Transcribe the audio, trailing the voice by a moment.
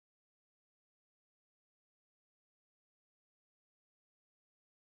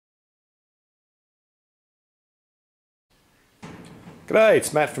G'day,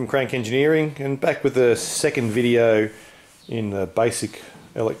 it's Matt from Krank Engineering and back with the second video in the basic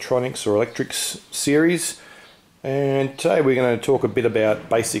electronics or electrics series, and today we're going to talk a bit about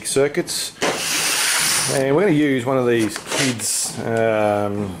basic circuits, and we're going to use one of these kids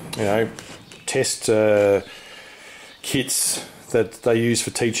test kits that they use for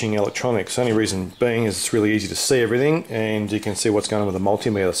teaching electronics. The only reason being is it's really easy to see everything and you can see what's going on with the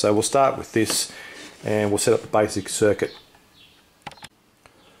multimeter. So we'll start with this and we'll set up the basic circuit.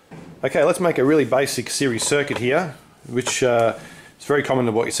 Okay, let's make a really basic series circuit here, which is very common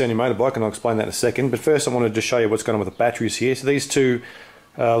to what you see on your motorbike, and I'll explain that in a second. But first I wanted to show you what's going on with the batteries here. So these two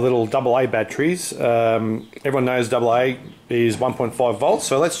little AA batteries, everyone knows AA is 1.5 volts,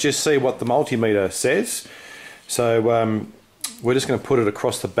 so let's just see what the multimeter says. So we're just going to put it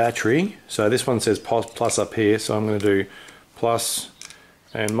across the battery. So this one says plus up here, so I'm going to do plus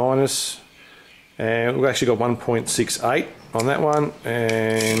and minus, and we've actually got 1.68 on that one,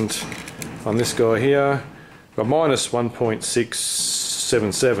 and on this guy here we've got minus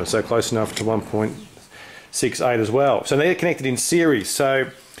 1.677, so close enough to 1.68 as well. So they're connected in series. So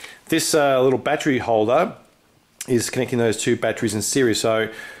this little battery holder is connecting those two batteries in series. So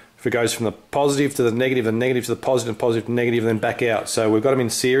if it goes from the positive to the negative to the positive and positive to negative, then back out. So we've got them in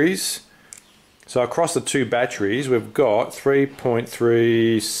series. So across the two batteries we've got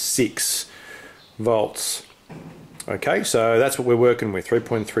 3.36 volts. Okay, so that's what we're working with,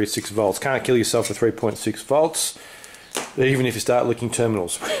 3.36 volts. Can't kill yourself for 3.6 volts, even if you start licking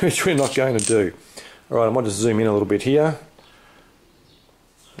terminals, which we're not going to do. Alright, I might just zoom in a little bit here.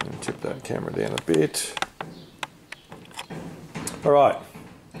 And tip that camera down a bit. Alright,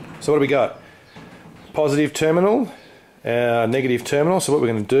 so what do we got? Positive terminal, negative terminal. So what we're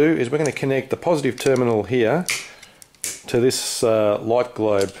going to do is we're going to connect the positive terminal here to this light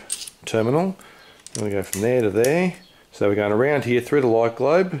globe terminal. And we go from there to there. So we're going around here through the light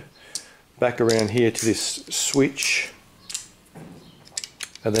globe, back around here to this switch,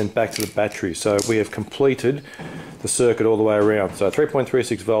 and then back to the battery. So we have completed the circuit all the way around. So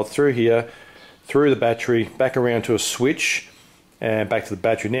 3.36 volts through here, through the battery, back around to a switch, and back to the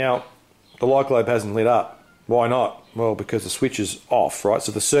battery. Now, the light globe hasn't lit up. Why not? Well, because the switch is off, right?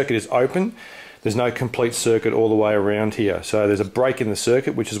 So the circuit is open. There's no complete circuit all the way around here. So there's a break in the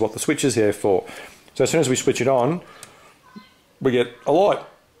circuit, which is what the switch is here for. So as soon as we switch it on, we get a light.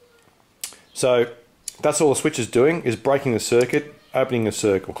 So that's all the switch is doing, is breaking the circuit, opening the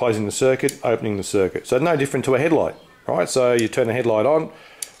circuit, or closing the circuit, opening the circuit. So no different to a headlight, right? So you turn the headlight on,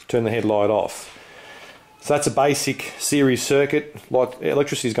 turn the headlight off. So that's a basic series circuit.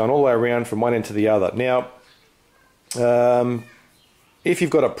 Electricity is going all the way around from one end to the other. Now, if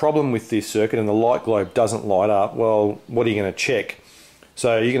you've got a problem with this circuit and the light globe doesn't light up, well, what are you going to check?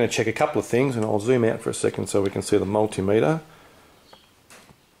 So you're going to check a couple of things, and I'll zoom out for a second so we can see the multimeter.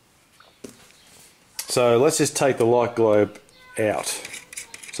 So let's just take the light globe out.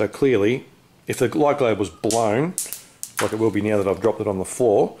 So clearly, if the light globe was blown, like it will be now that I've dropped it on the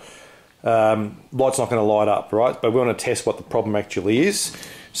floor, light's not going to light up, right? But we want to test what the problem actually is.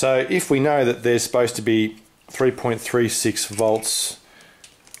 So if we know that there's supposed to be 3.36 volts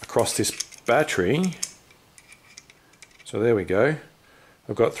across this battery, so there we go.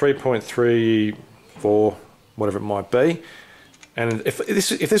 I've got 3.34, whatever it might be, and if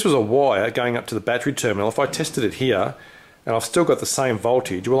this was a wire going up to the battery terminal, if I tested it here and I've still got the same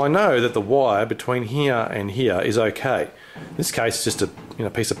voltage, well, I know that the wire between here and here is okay. In this case, it's just a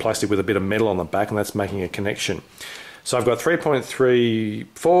piece of plastic with a bit of metal on the back, and that's making a connection. So I've got 3.34,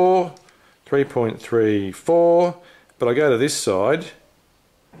 3.34, but I go to this side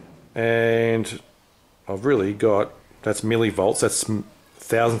and I've really got, that's millivolts, that's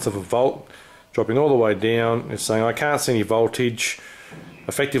thousandths of a volt, dropping all the way down. It's saying I can't see any voltage.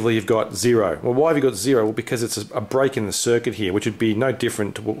 Effectively you've got zero. Well, why have you got zero? Well, because it's a break in the circuit here, which would be no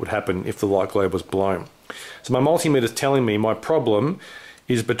different to what would happen if the light globe was blown. So my multimeter is telling me my problem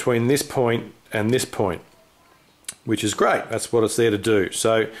is between this point and this point, which is great. That's what it's there to do.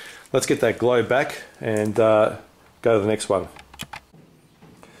 So let's get that globe back and go to the next one.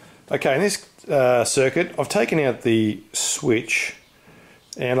 Okay, in this circuit, I've taken out the switch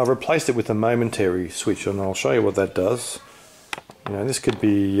and I've replaced it with a momentary switch, and I'll show you what that does. This could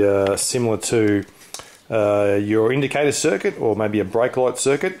be similar to your indicator circuit, or maybe a brake light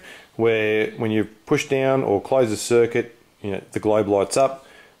circuit, where when you push down or close the circuit, the globe lights up,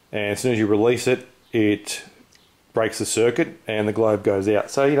 and as soon as you release it, it breaks the circuit and the globe goes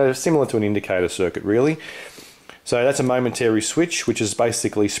out. So similar to an indicator circuit, really. So that's a momentary switch, which is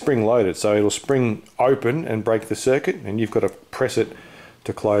basically spring loaded. So it'll spring open and break the circuit, and you've got to press it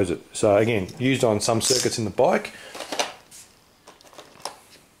to close it. So again, used on some circuits in the bike.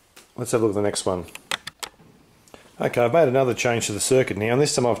 let's have a look at the next one. Okay, I've made another change to the circuit now, and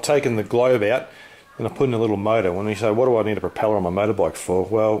this time I've taken the globe out and I've put in a little motor. When you say, what do I need a propeller on my motorbike for?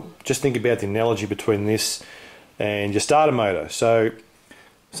 Well, just think about the analogy between this and your starter motor. So,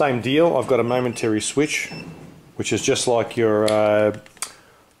 same deal, I've got a momentary switch, which is just like your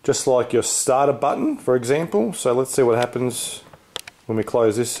starter button, for example. So let's see what happens when we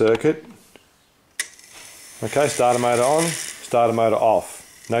close this circuit. Okay, starter motor on, starter motor off.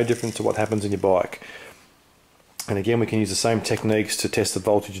 No different to what happens in your bike. And again, we can use the same techniques to test the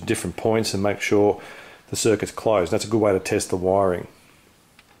voltage at different points and make sure the circuit's closed. That's a good way to test the wiring.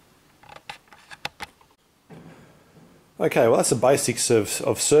 Okay, well that's the basics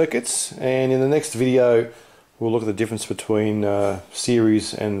of circuits, and in the next video we'll look at the difference between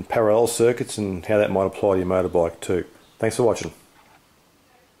series and parallel circuits and how that might apply to your motorbike too. Thanks for watching.